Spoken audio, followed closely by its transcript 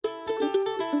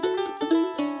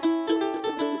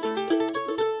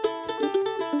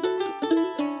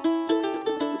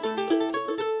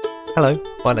Hello,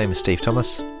 my name is Steve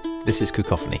Thomas. This is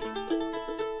Cacophony.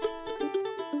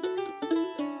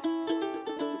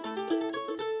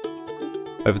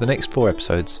 Over the next 4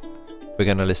 episodes, we're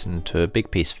going to listen to a big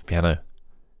piece for piano.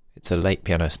 It's a late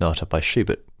piano sonata by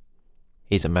Schubert.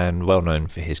 He's a man well known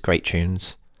for his great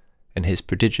tunes and his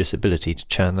prodigious ability to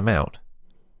churn them out.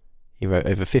 He wrote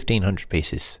over 1,500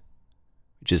 pieces,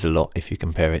 which is a lot if you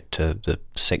compare it to the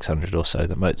 600 or so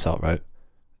that Mozart wrote,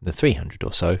 and the 300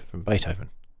 or so from Beethoven.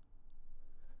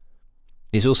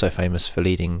 He's also famous for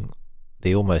leading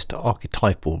the almost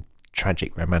archetypal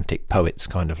tragic romantic poet's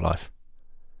kind of life,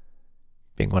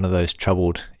 being one of those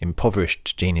troubled,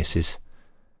 impoverished geniuses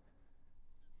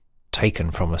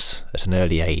taken from us at an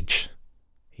early age.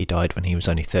 He died when he was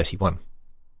only 31.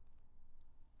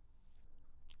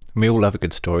 And we all love a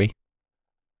good story,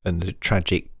 and the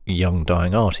tragic young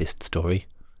dying artist story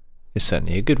is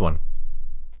certainly a good one.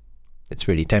 It's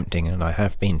really tempting, and I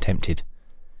have been tempted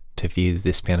to view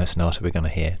this piano sonata we're going to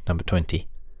hear, number 20,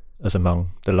 as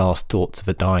among the last thoughts of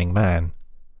a dying man,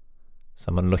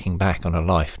 someone looking back on a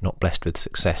life not blessed with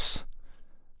success,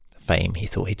 the fame he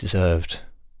thought he deserved,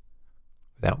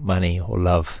 without money or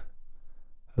love,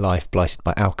 a life blighted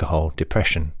by alcohol,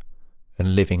 depression,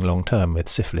 and living long term with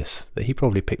syphilis that he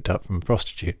probably picked up from a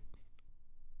prostitute.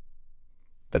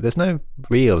 But there's no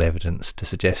real evidence to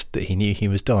suggest that he knew he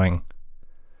was dying,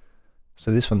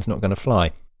 so this one's not going to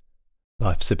fly.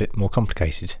 Life's a bit more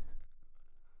complicated.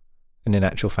 And in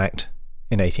actual fact,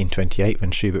 in 1828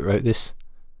 when Schubert wrote this,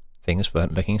 things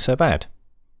weren't looking so bad.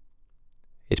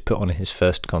 He'd put on his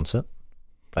first concert,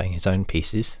 playing his own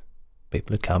pieces.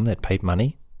 People had come, they'd paid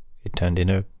money. It turned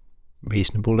in a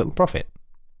reasonable little profit.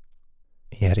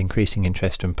 He had increasing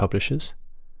interest from publishers.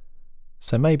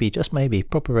 So maybe, just maybe,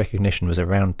 proper recognition was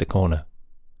around the corner.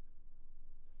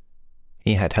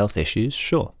 He had health issues,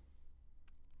 sure.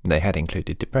 They had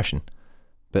included depression.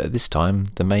 But at this time,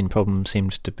 the main problem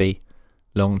seemed to be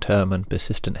long-term and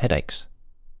persistent headaches.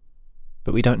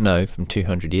 But we don't know, from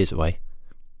 200 years away,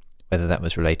 whether that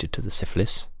was related to the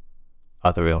syphilis,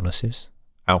 other illnesses,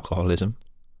 alcoholism.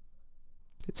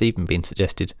 It's even been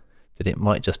suggested that it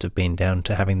might just have been down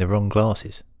to having the wrong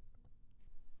glasses.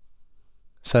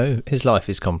 So, his life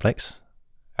is complex.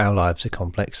 Our lives are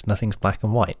complex. Nothing's black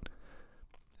and white.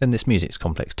 And this music's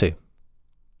complex too.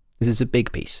 This is a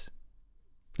big piece.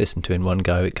 Listened to in one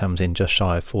go, it comes in just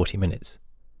shy of 40 minutes.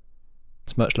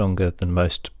 It's much longer than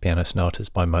most piano sonatas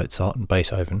by Mozart and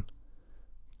Beethoven,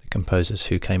 the composers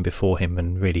who came before him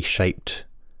and really shaped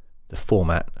the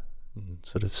format and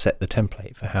sort of set the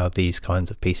template for how these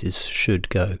kinds of pieces should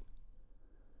go.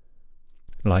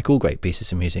 Like all great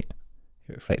pieces of music,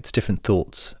 it reflects different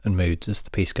thoughts and moods as the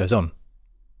piece goes on.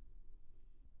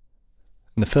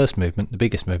 And the first movement, the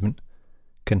biggest movement,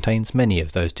 contains many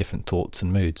of those different thoughts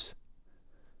and moods.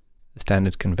 The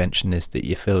standard convention is that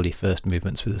you fill your first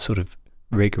movements with a sort of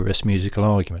rigorous musical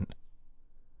argument.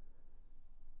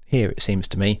 Here it seems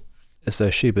to me as though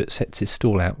Schubert sets his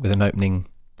stall out with an opening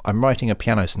 "I'm writing a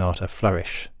piano sonata"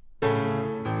 flourish.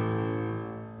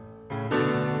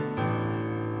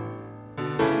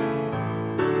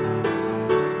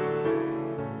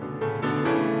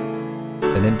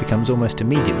 And then becomes almost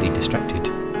immediately distracted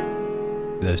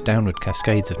with those downward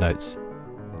cascades of notes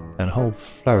and a whole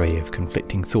flurry of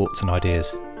conflicting thoughts and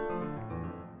ideas.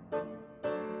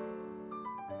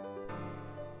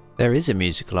 There is a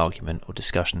musical argument or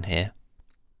discussion here,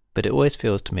 but it always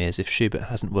feels to me as if Schubert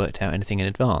hasn't worked out anything in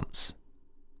advance.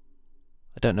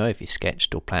 I don't know if he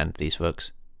sketched or planned these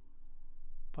works,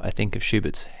 but I think of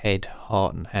Schubert's head,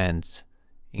 heart and hands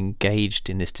engaged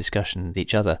in this discussion with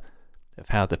each other of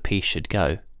how the piece should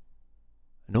go,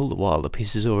 and all the while the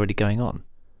piece is already going on.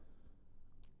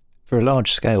 For a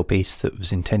large-scale piece that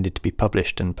was intended to be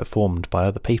published and performed by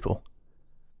other people,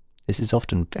 this is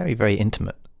often very, very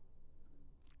intimate.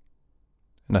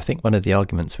 And I think one of the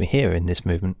arguments we hear in this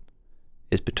movement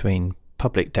is between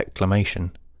public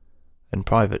declamation and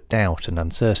private doubt and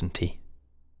uncertainty.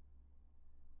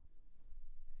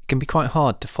 It can be quite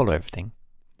hard to follow everything,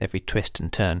 every twist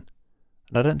and turn,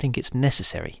 and I don't think it's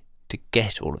necessary to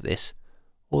get all of this,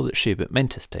 or that Schubert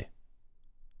meant us to.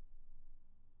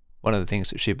 One of the things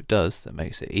that Schubert does that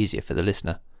makes it easier for the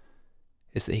listener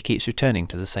is that he keeps returning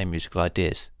to the same musical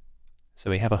ideas, so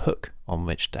we have a hook on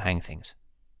which to hang things.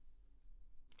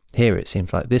 Here it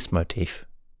seems like this motif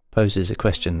poses a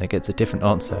question that gets a different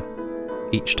answer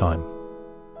each time.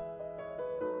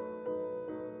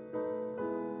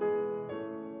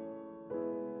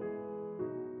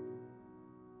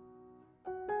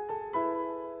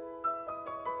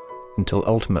 Until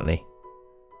ultimately,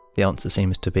 the answer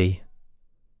seems to be,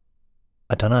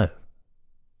 I don't know.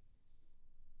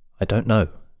 I don't know.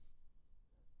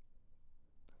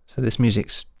 So this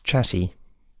music's chatty,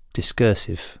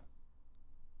 discursive,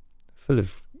 full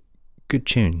of good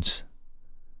tunes,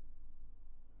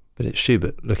 but it's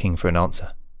Schubert looking for an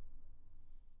answer.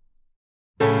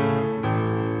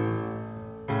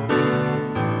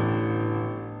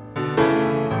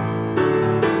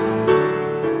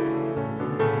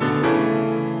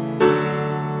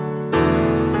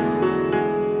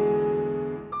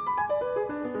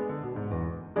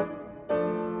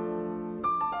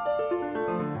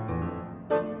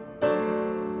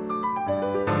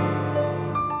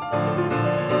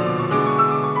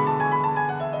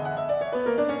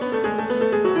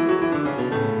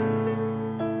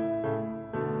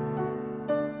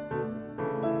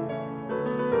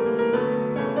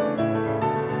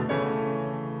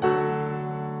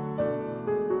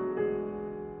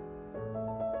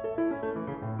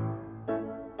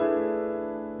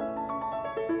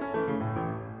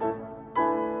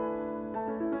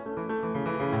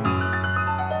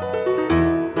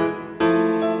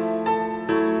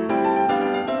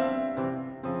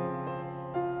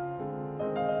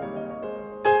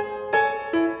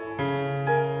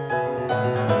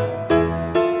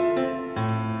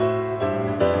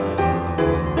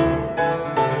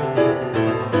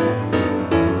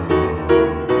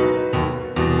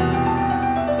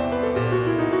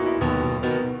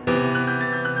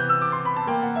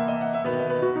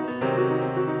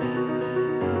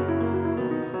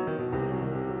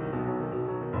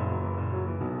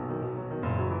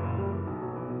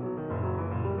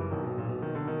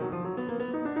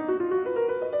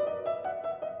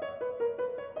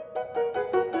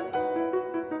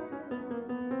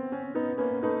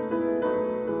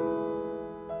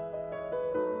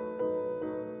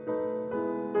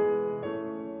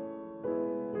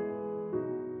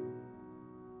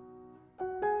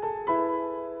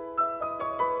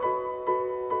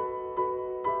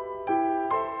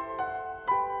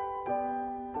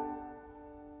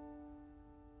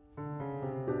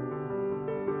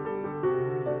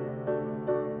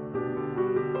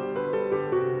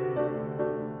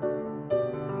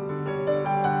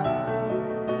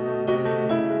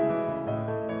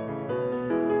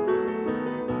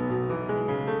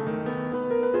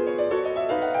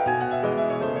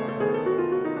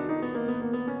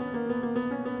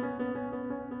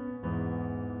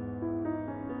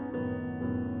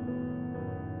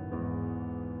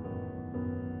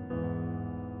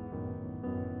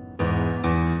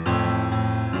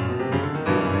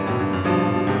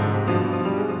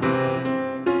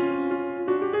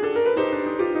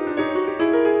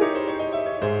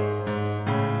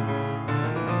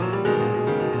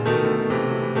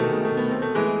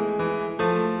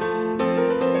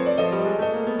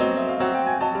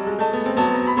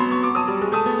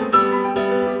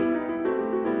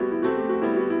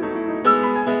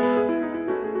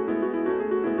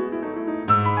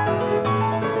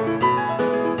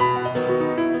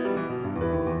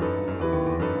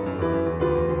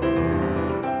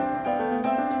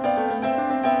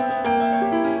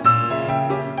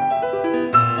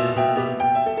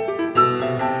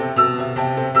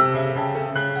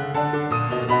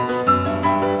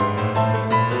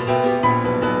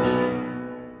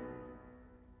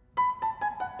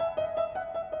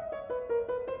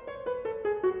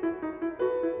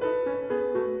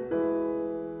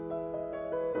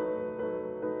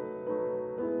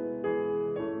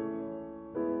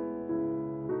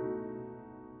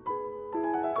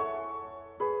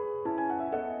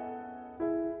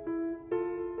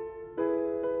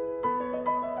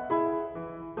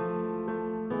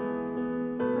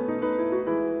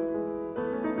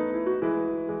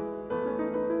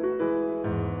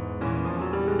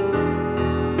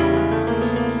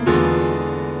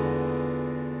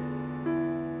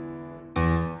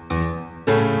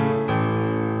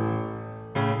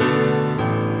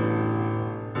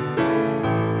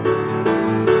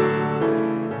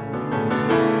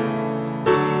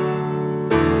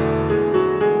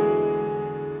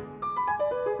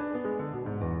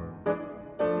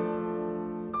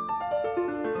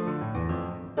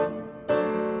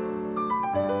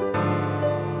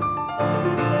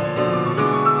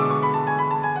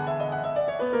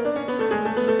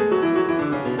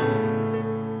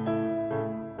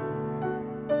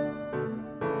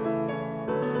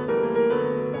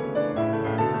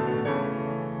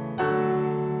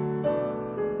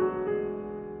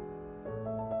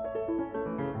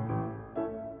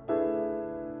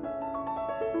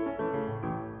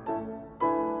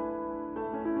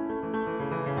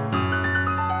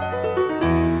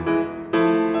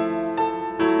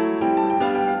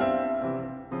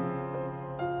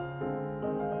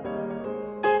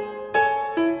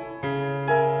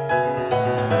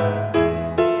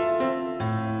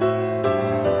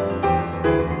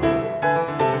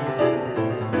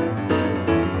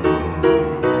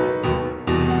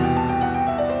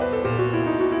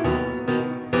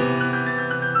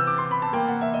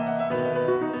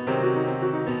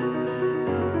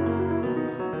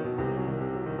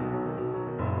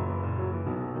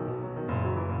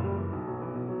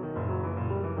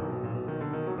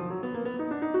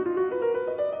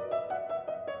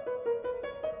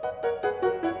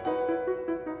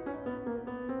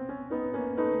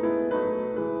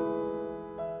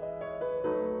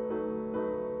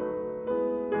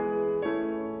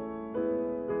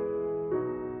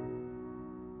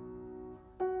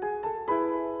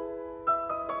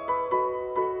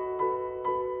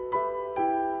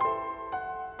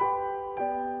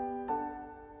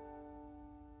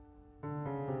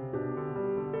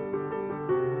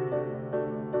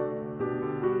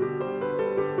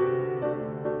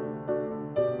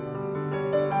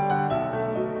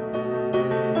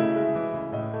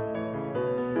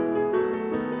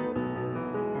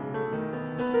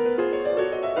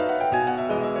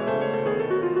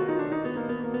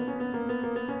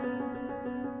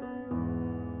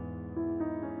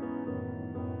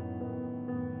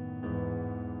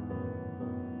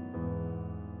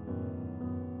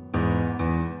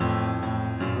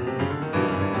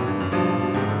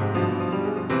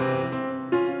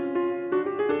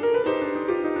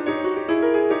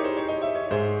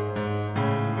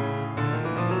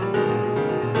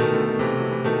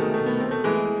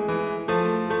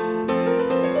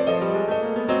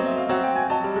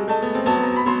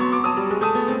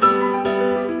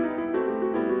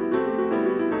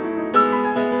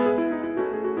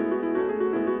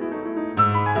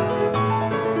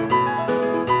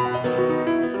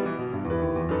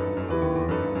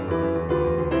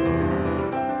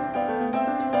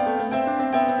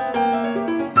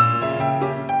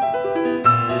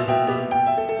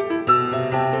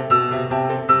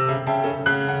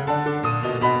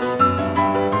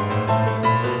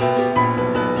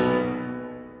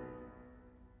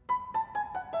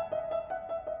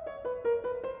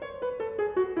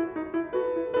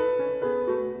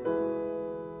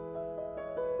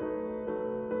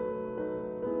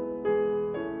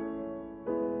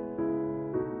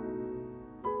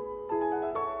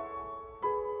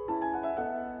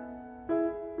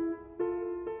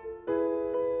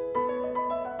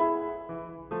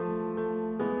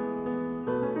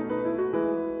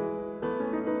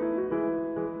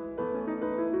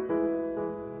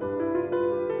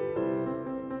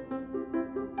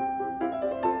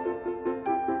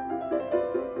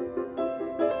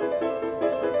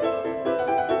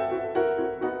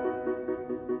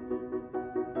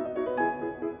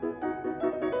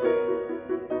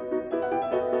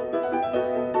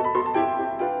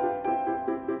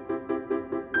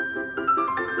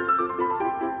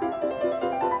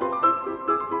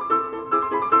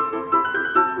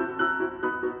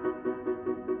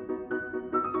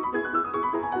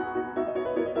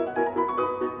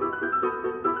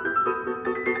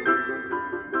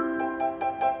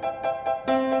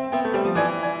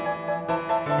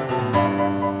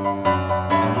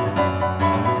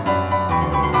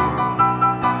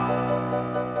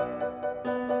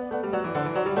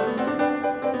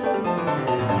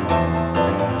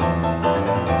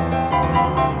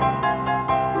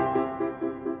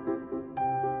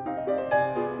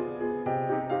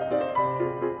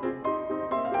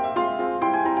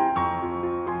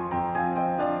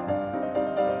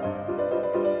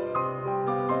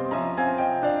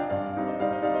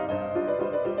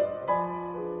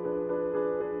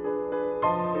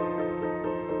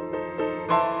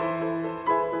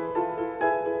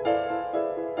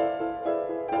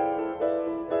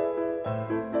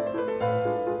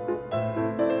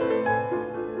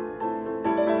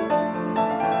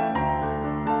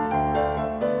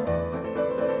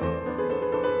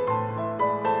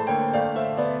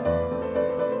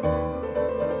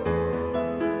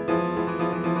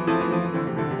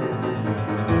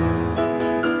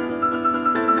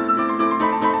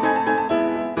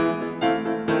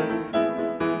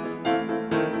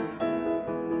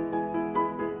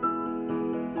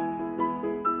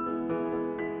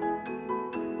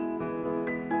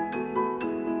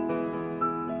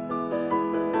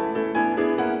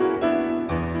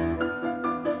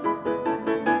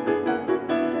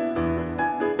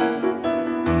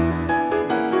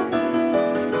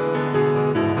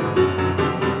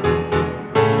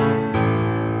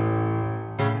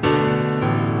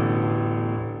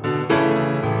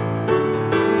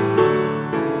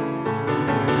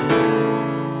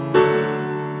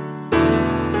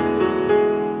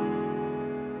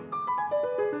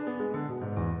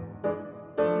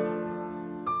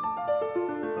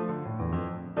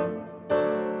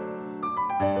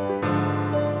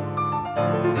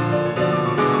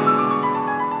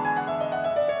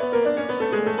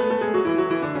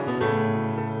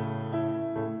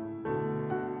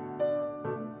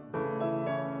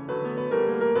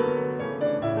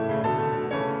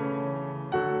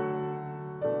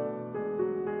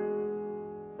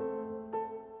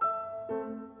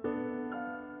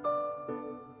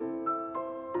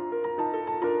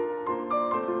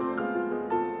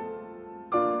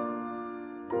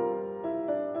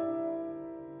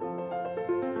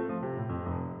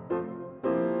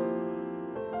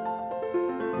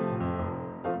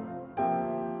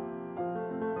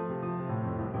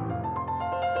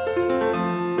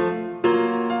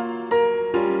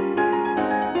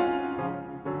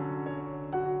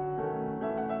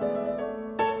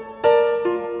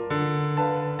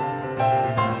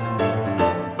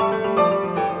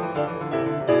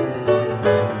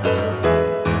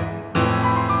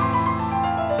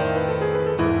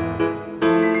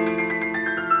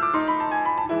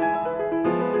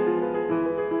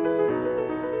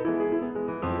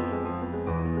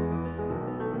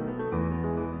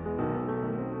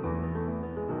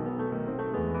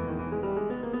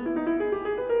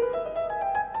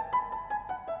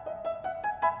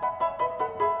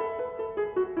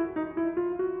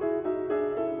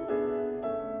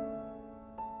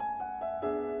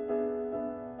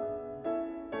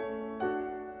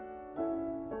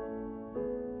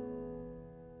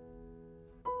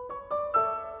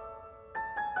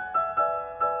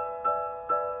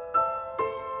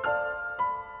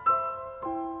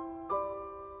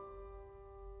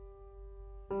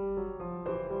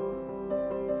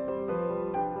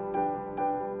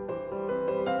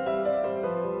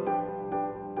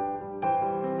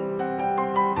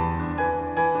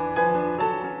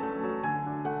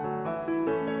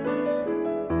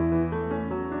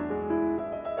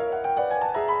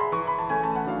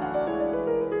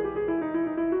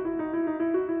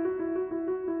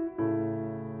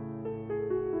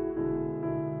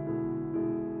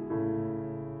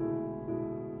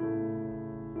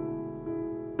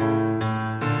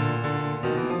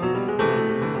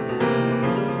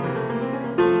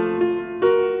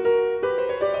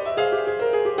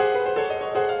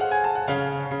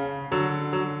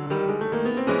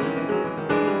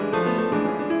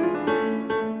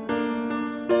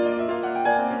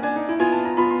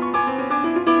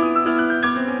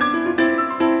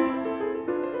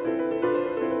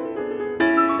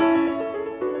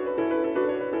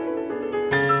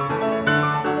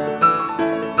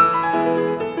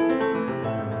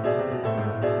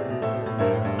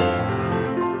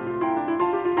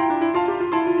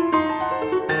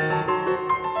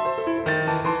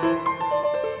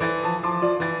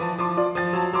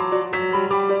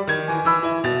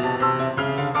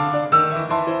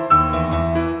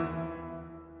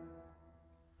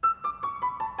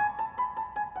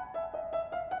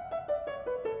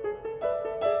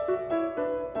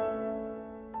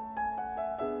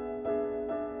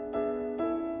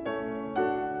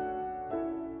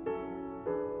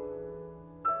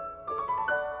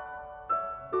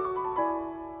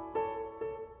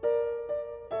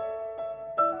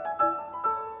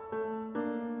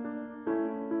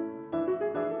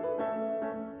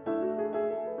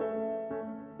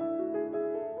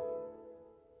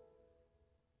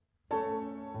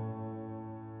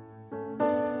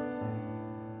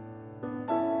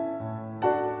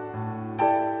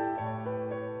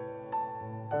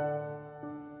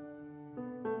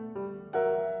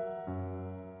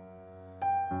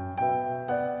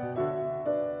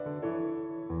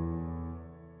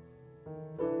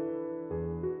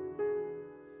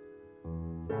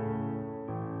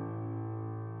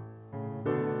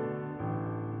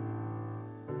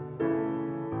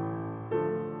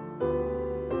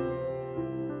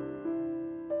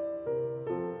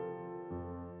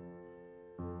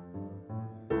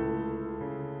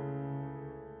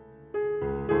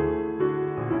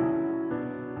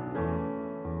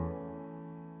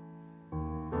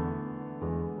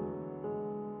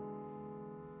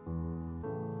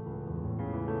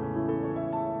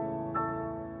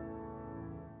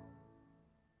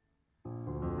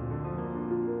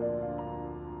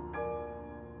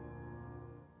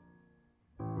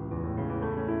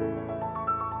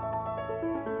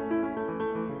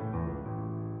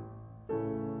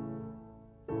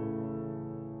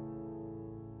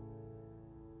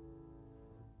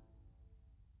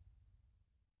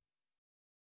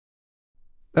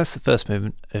 That's the first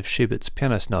movement of Schubert's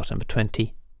Piano Sonata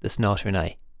No.20, the Sonata in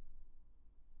A.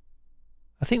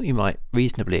 I think we might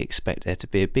reasonably expect there to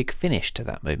be a big finish to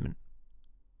that movement.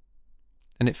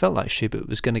 And it felt like Schubert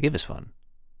was going to give us one.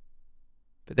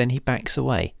 But then he backs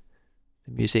away.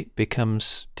 The music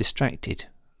becomes distracted,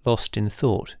 lost in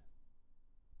thought.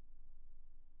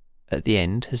 At the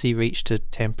end, has he reached a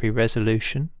temporary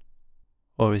resolution?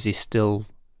 Or is he still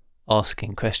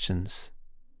asking questions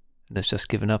and has just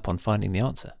given up on finding the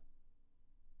answer?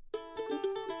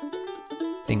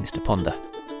 Things to ponder.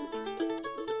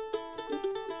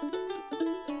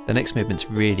 The next movement's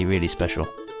really, really special.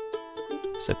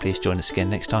 So please join us again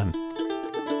next time.